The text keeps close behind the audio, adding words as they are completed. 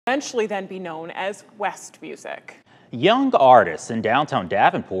eventually then be known as West Music. Young artists in downtown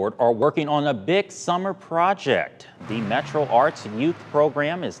Davenport are working on a big summer project. The Metro Arts Youth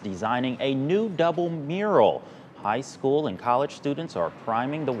Program is designing a new double mural. High school and college students are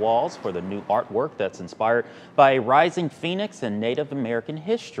priming the walls for the new artwork that's inspired by a rising phoenix in Native American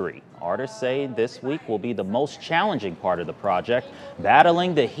history. Artists say this week will be the most challenging part of the project,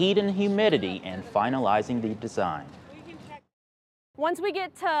 battling the heat and humidity and finalizing the design. Once we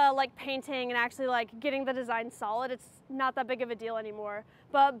get to painting and actually getting the design solid, it's not that big of a deal anymore.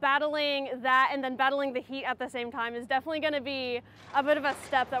 But battling that and then battling the heat at the same time is definitely going to be a bit of a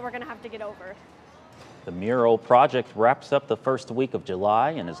step that we're going to have to get over. The mural project wraps up the first week of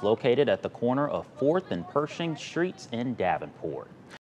July and is located at the corner of 4th and Pershing Streets in Davenport.